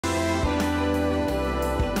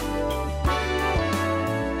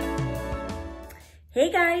Hey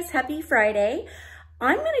guys, happy Friday.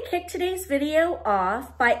 I'm gonna kick today's video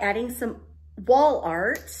off by adding some wall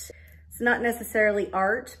art. It's not necessarily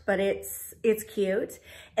art, but it's cute.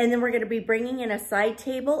 And then we're gonna be bringing in a side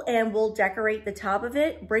table and we'll decorate the top of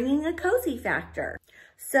it, bringing a cozy factor.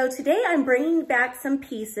 So today I'm bringing back some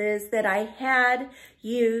pieces that I had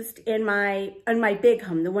used in my big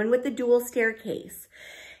home, the one with the dual staircase.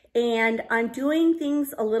 And I'm doing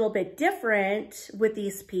things a little bit different with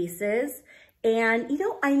these pieces. And you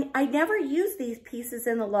know, I never use these pieces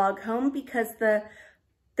in the log home because the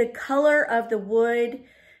color of the wood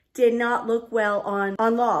did not look well on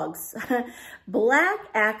logs. Black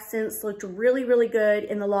accents looked really, really good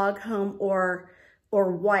in the log home or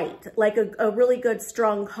white, like a really good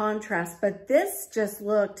strong contrast, but this just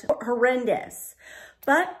looked horrendous.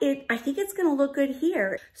 But I think it's gonna look good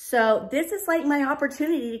here. So this is like my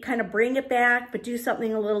opportunity to kind of bring it back, but do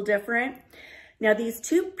something a little different. Now these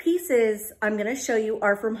two pieces I'm gonna show you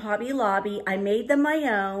are from Hobby Lobby. I made them my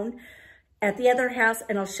own at the other house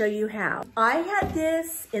and I'll show you how. I had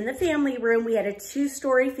this in the family room. We had a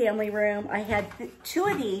 2-story family room. I had two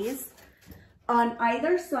of these on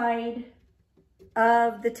either side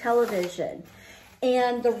of the television.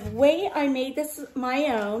 And the way I made this my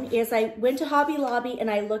own is I went to Hobby Lobby and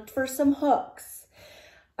I looked for some hooks.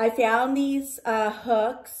 I found these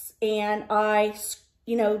hooks and I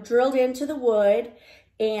drilled into the wood,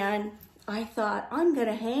 and I thought I'm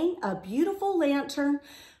gonna hang a beautiful lantern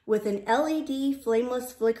with an LED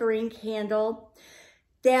flameless flickering candle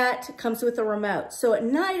that comes with a remote. So at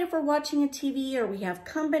night, if we're watching a TV or we have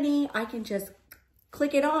company, I can just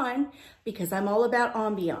click it on because I'm all about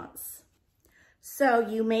ambiance. So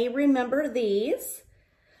you may remember these.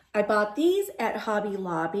 I bought these at Hobby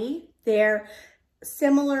Lobby. They're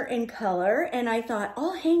similar in color, and I thought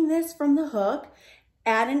I'll hang this from the hook,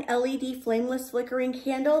 add an LED flameless flickering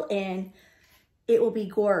candle, and it will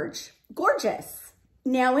be gorgeous.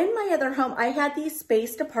 Now in my other home, I had these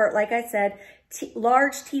spaced apart. Like I said,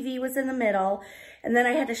 large TV was in the middle, and then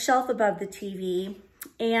I had a shelf above the TV,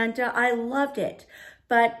 and I loved it.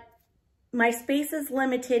 But my space is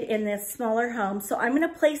limited in this smaller home, so I'm gonna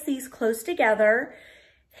place these close together,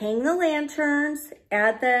 hang the lanterns,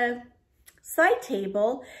 add the side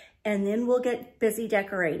table, and then we'll get busy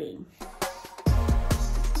decorating.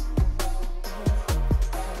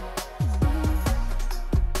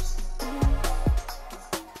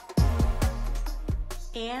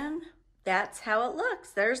 And that's how it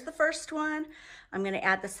looks. There's the first one. I'm gonna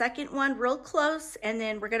add the second one real close, and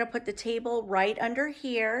then we're gonna put the table right under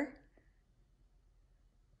here.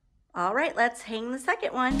 All right, let's hang the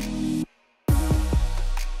second one.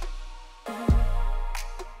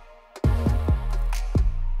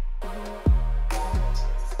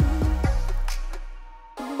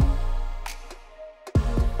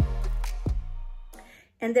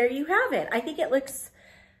 And there you have it. I think it looks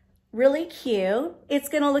really cute. It's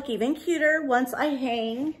gonna look even cuter once I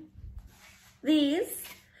hang these.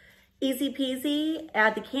 Easy peasy,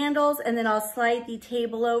 add the candles, and then I'll slide the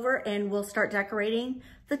table over and we'll start decorating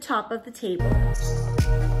the top of the table.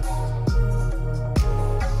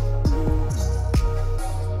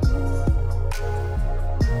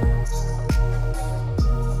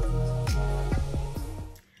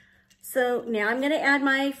 So now I'm gonna add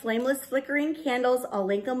my flameless flickering candles. I'll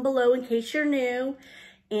link them below in case you're new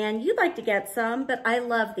and you'd like to get some, but I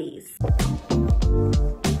love these.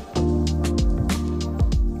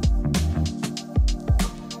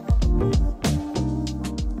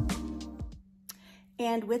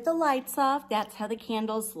 And with the lights off, that's how the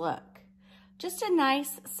candles look. Just a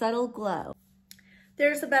nice, subtle glow.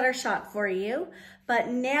 There's a better shot for you. But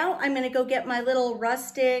now I'm gonna go get my little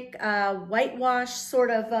rustic, whitewash sort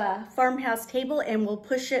of farmhouse table, and we'll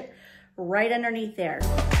push it right underneath there.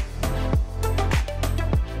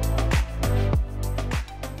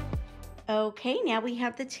 Okay, now we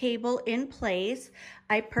have the table in place.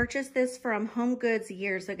 I purchased this from Home Goods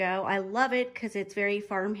years ago. I love it because it's very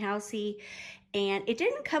farmhousey. And it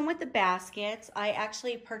didn't come with the baskets. I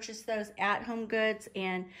actually purchased those at Home Goods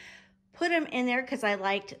and put them in there because I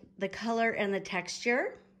liked the color and the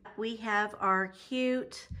texture. We have our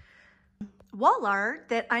cute wall art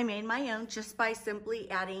that I made my own just by simply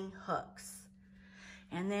adding hooks.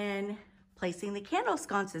 And then placing the candle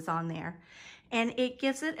sconces on there. And it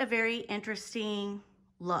gives it a very interesting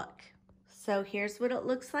look. So here's what it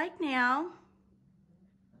looks like now.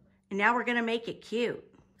 And now we're gonna make it cute.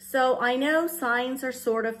 So I know signs are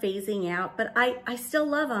sort of phasing out, but I still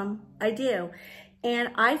love them, I do. And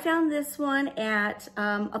I found this one at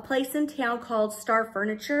a place in town called Star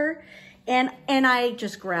Furniture, and I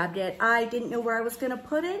just grabbed it. I didn't know where I was gonna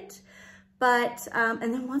put it, But, and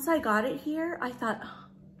then once I got it here, I thought, oh,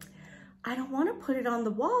 I don't want to put it on the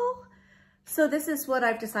wall. So this is what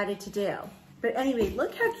I've decided to do. But anyway,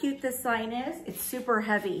 look how cute this sign is. It's super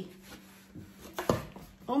heavy.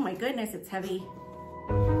 Oh my goodness, it's heavy.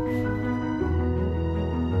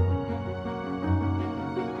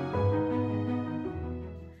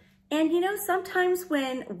 And you know, sometimes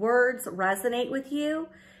when words resonate with you,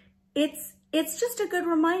 it's just a good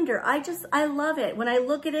reminder. I love it. When I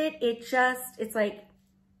look at it, it's like,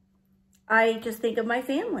 I just think of my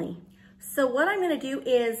family. So what I'm gonna do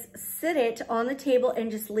is sit it on the table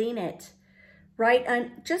and just lean it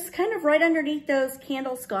just kind of right underneath those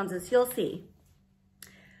candle sconces, you'll see.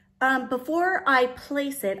 Before I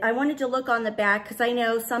place it, I wanted to look on the back because I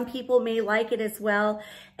know some people may like it as well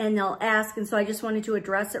and they'll ask, and so I just wanted to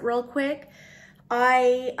address it real quick.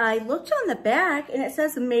 I looked on the back and it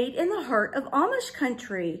says made in the heart of Amish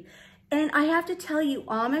country. And I have to tell you,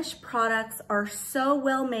 Amish products are so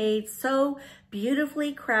well made, so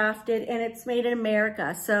beautifully crafted, and it's made in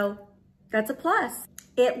America. So that's a plus.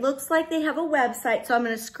 It looks like they have a website, so I'm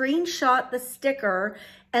gonna screenshot the sticker,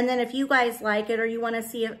 and then if you guys like it or you wanna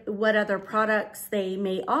see what other products they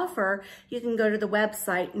may offer, you can go to the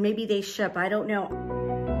website. Maybe they ship, I don't know.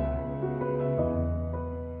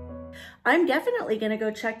 I'm definitely gonna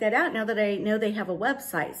go check that out now that I know they have a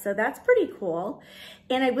website, so that's pretty cool.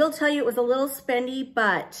 And I will tell you, it was a little spendy,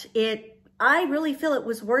 but I really feel it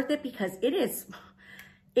was worth it because it is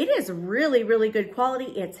really, really good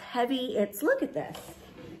quality. It's heavy, look at this.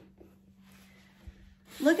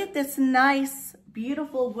 Look at this nice,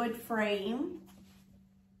 beautiful wood frame.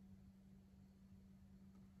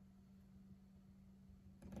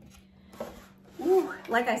 Ooh,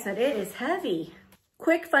 like I said, it is heavy.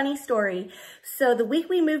 Quick funny story. So the week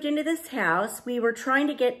we moved into this house, we were trying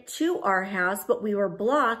to get to our house, but we were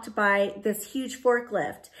blocked by this huge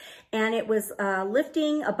forklift. And it was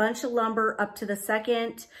lifting a bunch of lumber up to the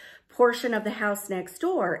second portion of the house next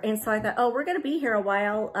door. And so I thought, oh, we're gonna be here a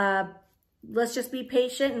while. Let's just be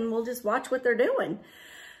patient and we'll just watch what they're doing.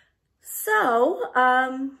 So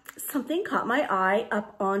something caught my eye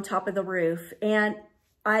up on top of the roof. And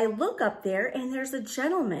I look up there and there's a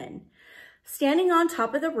gentleman standing on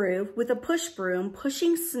top of the roof with a push broom,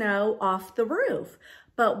 pushing snow off the roof.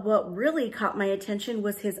 But what really caught my attention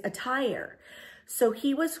was his attire. So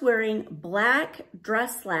he was wearing black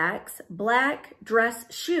dress slacks, black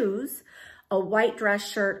dress shoes, a white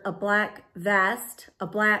dress shirt, a black vest, a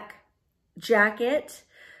black jacket,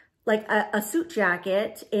 like a suit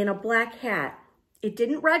jacket, and a black hat. It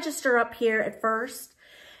didn't register up here at first.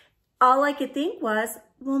 All I could think was,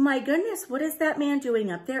 well, my goodness, what is that man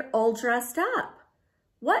doing up there all dressed up?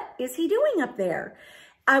 What is he doing up there?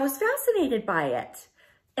 I was fascinated by it.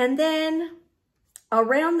 And then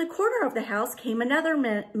around the corner of the house came another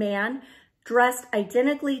man dressed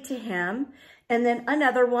identically to him, and then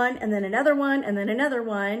another one, and then another one, and then another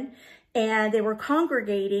one. And they were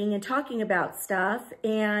congregating and talking about stuff.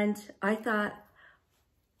 And I thought,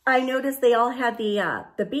 I noticed they all had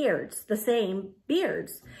the beards, the same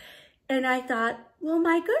beards. And I thought, well,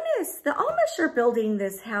 my goodness, the Amish are building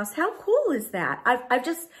this house. How cool is that?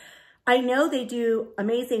 I know they do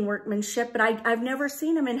amazing workmanship, but I've never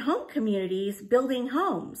seen them in home communities building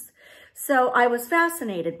homes. So I was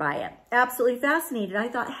fascinated by it, absolutely fascinated. I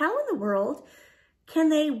thought, how in the world can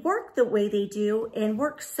they work the way they do and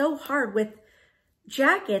work so hard with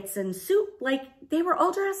jackets and suit? Like, they were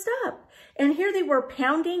all dressed up. And here they were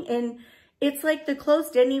pounding, and it's like the clothes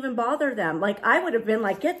didn't even bother them. Like, I would have been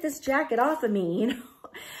like, get this jacket off of me, you know?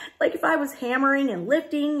 Like if I was hammering and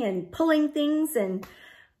lifting and pulling things, and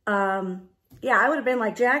yeah, I would have been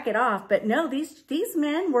like, jacket off. But no, these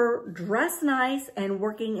men were dressed nice and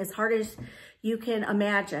working as hard as you can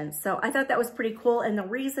imagine. So I thought that was pretty cool. And the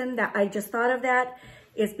reason that I just thought of that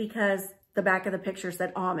is because the back of the picture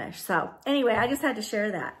said Amish. So anyway, I just had to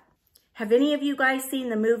share that. Have any of you guys seen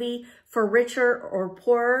the movie For Richer or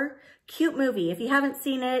Poorer? Cute movie. If you haven't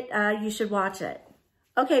seen it, you should watch it.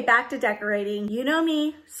 Okay, back to decorating. You know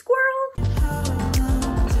me, squirrel.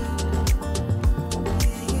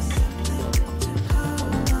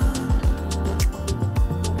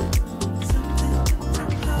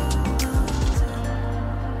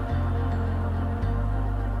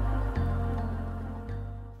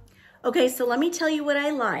 Okay, so let me tell you what I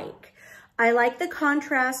like. I like the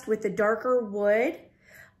contrast with the darker wood.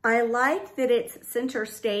 I like that it's center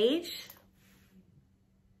stage.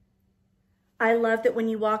 I love that when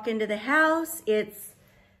you walk into the house, it's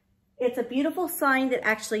a beautiful sign that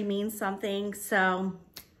actually means something. So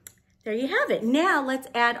there you have it. Now let's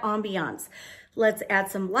add ambiance. let's add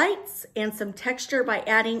some lights and some texture by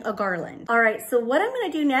adding a garland. All right, so what I'm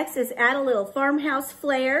gonna do next is add a little farmhouse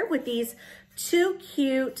flair with these two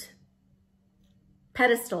cute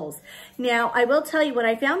pedestals. Now, I will tell you, when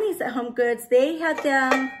I found these at Home Goods, they had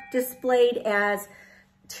them displayed as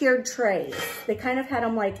tiered trays. They kind of had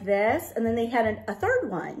them like this, and then they had a third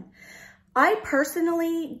one. I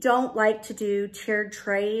personally don't like to do tiered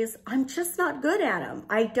trays. I'm just not good at them.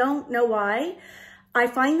 I don't know why. I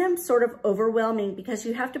find them sort of overwhelming because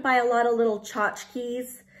you have to buy a lot of little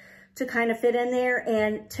tchotchkes to kind of fit in there.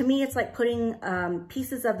 And to me, it's like putting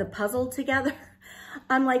pieces of the puzzle together.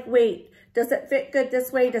 I'm like, wait, does it fit good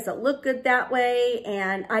this way? Does it look good that way?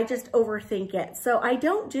 And I just overthink it. So I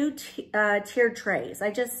don't do tiered trays.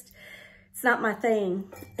 It's not my thing.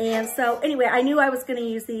 And so anyway, I knew I was gonna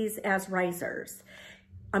use these as risers.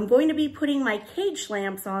 I'm going to be putting my cage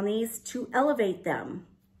lamps on these to elevate them.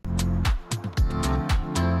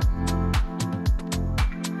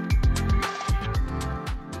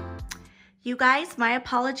 You guys, my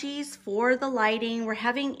apologies for the lighting. We're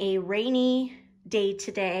having a rainy day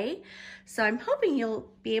today, so I'm hoping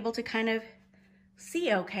you'll be able to kind of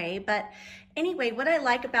see okay. But anyway, what I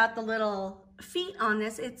like about the little feet on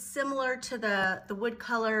this, it's similar to the wood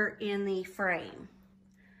color in the frame.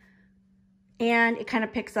 And it kind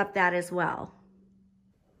of picks up that as well.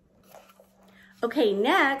 Okay,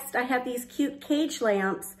 next I have these cute cage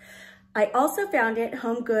lamps. I also found it at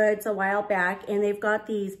Home Goods a while back, and they've got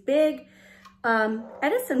these big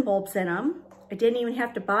Edison bulbs in them. I didn't even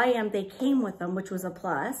have to buy them. They came with them, which was a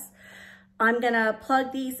plus. I'm gonna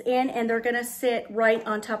plug these in, and they're gonna sit right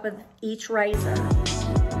on top of each riser.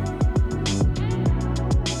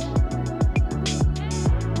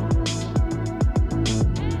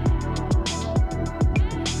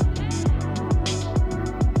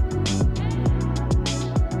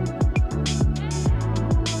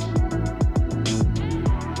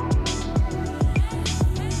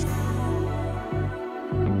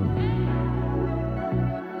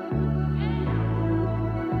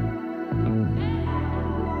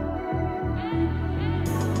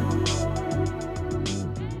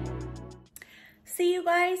 See, you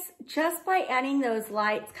guys, just by adding those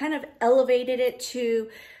lights, kind of elevated it to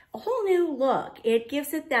a whole new look. It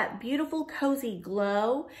gives it that beautiful, cozy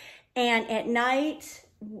glow. And at night,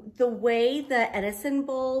 the way the Edison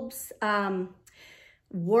bulbs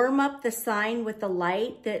warm up the sign with the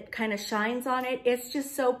light that kind of shines on it, it's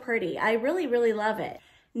just so pretty. I really, really love it.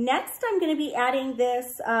 Next, I'm going to be adding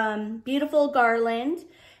this beautiful garland.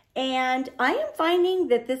 And I am finding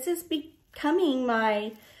that this is becoming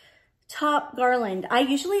my top garland. I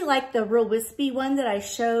usually like the real wispy one that I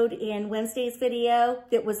showed in Wednesday's video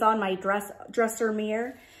that was on my dresser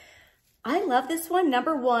mirror. I love this one,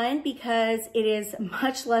 number one, because it is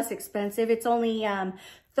much less expensive. It's only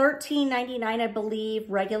 $13.99, I believe,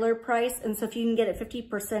 regular price. And so if you can get it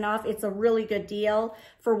 50% off, it's a really good deal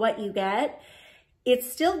for what you get.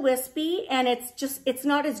 It's still wispy, and it's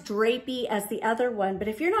not as drapey as the other one. But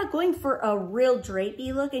if you're not going for a real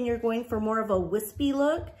drapey look and you're going for more of a wispy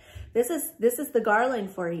look, this is the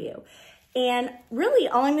garland for you. And really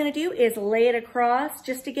all I'm gonna do is lay it across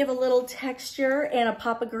just to give a little texture and a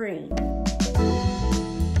pop of green.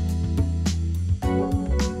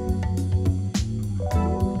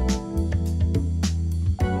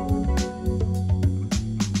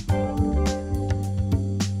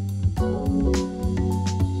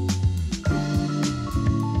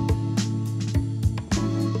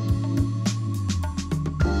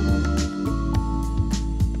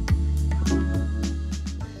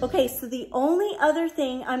 Okay, so the only other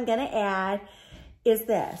thing I'm gonna add is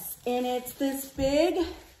this, and it's this big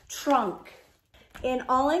trunk. And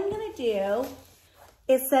all I'm gonna do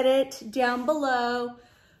is set it down below.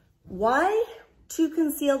 Why? To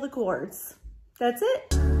conceal the cords. That's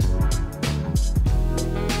it.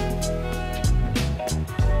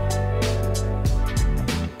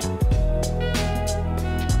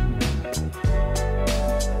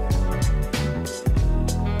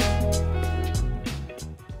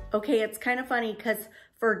 Okay, it's kind of funny because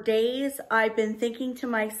for days I've been thinking to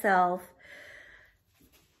myself,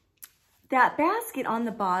 that basket on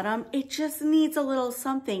the bottom, it just needs a little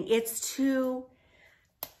something.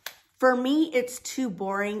 For me, it's too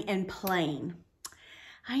boring and plain.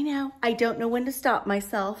 I know, I don't know when to stop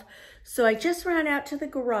myself. So I just ran out to the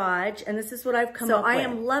garage, and this is what I've come up with. So I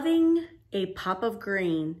am loving a pop of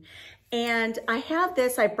green. And I have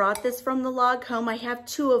this, I brought this from the log home. I have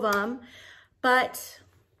two of them, but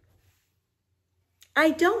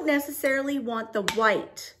I don't necessarily want the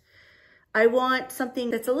white. I want something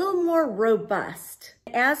that's a little more robust.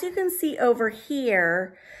 As you can see over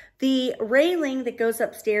here, The railing that goes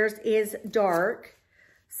upstairs is dark.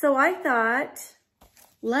 So I thought,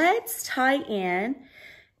 let's tie in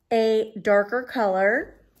a darker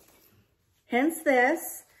color, hence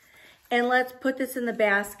this, and let's put this in the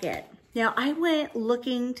basket. Now I went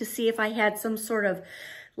looking to see if I had some sort of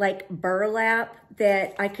like burlap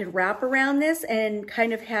that I could wrap around this and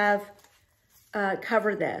kind of have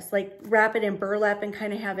cover this, like wrap it in burlap and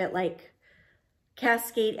kind of have it like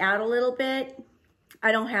cascade out a little bit.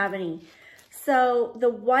 I don't have any. So the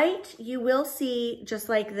white you will see just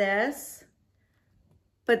like this,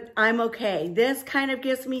 but I'm okay. This kind of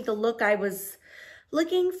gives me the look I was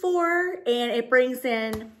looking for, and it brings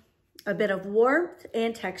in a bit of warmth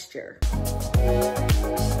and texture.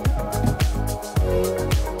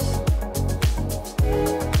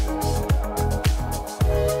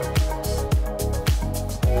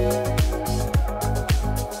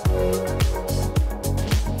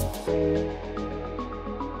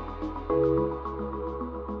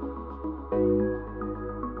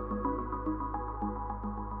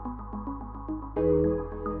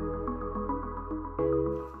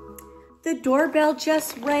 The doorbell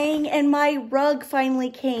just rang and my rug finally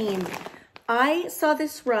came. I saw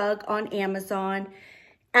this rug on Amazon.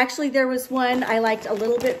 Actually, there was one I liked a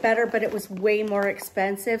little bit better, but it was way more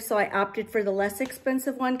expensive. So I opted for the less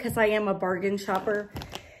expensive one because I am a bargain shopper.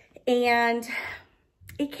 And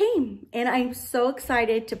it came, and I'm so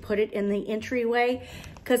excited to put it in the entryway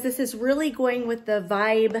because this is really going with the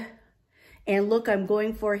vibe and look I'm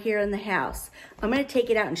going for here in the house. I'm gonna take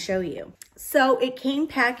it out and show you. So it came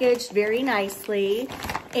packaged very nicely,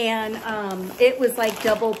 and it was like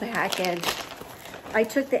double packaged. I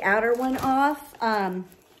took the outer one off, and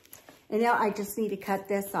now I just need to cut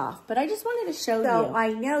this off. But I just wanted to show you. So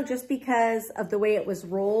I know just because of the way it was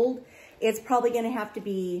rolled, it's probably gonna have to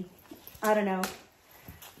be, I don't know,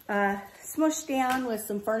 smushed down with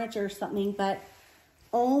some furniture or something, but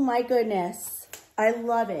oh my goodness, I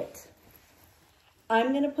love it.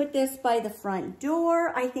 I'm gonna put this by the front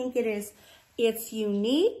door. I think it's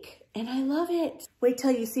unique and I love it. Wait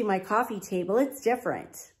till you see my coffee table, it's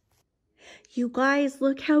different. You guys,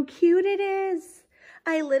 look how cute it is.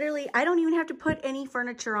 I don't even have to put any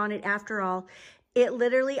furniture on it after all.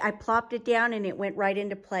 I plopped it down and it went right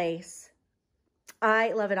into place.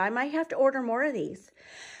 I love it. I might have to order more of these.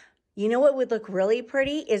 You know what would look really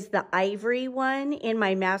pretty is the ivory one in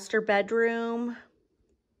my master bedroom.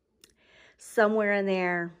 Somewhere in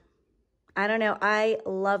there. I don't know. I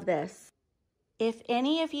love this. If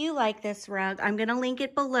any of you like this rug, I'm going to link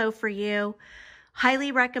it below for you.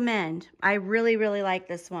 Highly recommend. I really, really like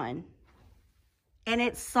this one. And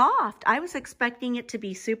it's soft. I was expecting it to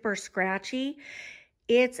be super scratchy.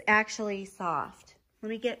 It's actually soft. Let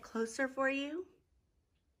me get closer for you.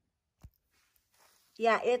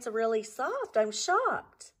 Yeah, it's really soft. I'm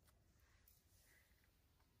shocked.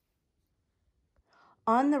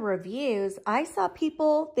 On the reviews, I saw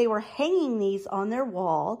people, they were hanging these on their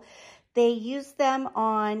wall. They used them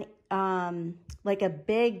on like a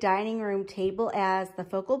big dining room table as the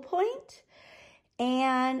focal point.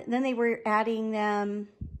 And then they were adding them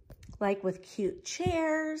like with cute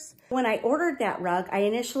chairs. When I ordered that rug, I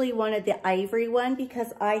initially wanted the ivory one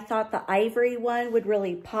because I thought the ivory one would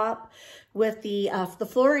really pop with the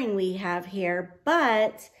flooring we have here.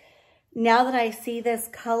 But now that I see this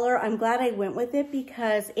color, I'm glad I went with it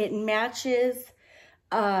because it matches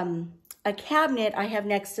a cabinet I have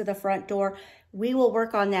next to the front door. We will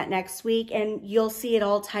work on that next week and you'll see it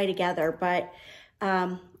all tie together. But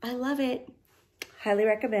I love it. Highly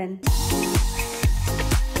recommend.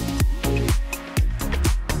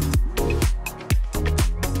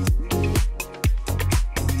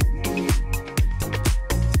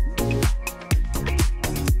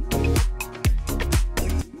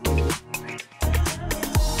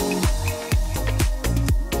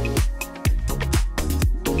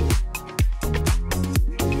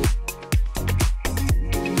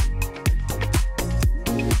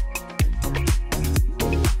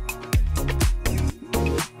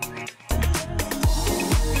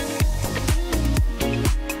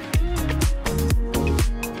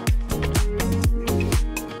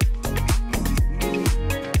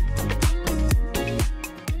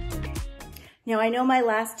 Now, I know my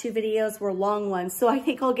last two videos were long ones, so I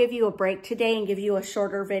think I'll give you a break today and give you a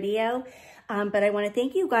shorter video. But I want to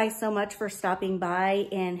thank you guys so much for stopping by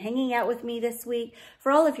and hanging out with me this week, for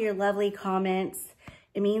all of your lovely comments.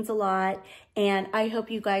 It means a lot. And I hope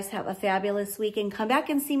you guys have a fabulous week and come back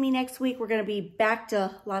and see me next week. We're going to be back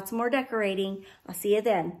to lots more decorating. I'll see you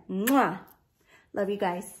then. Mwah! Love you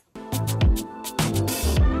guys.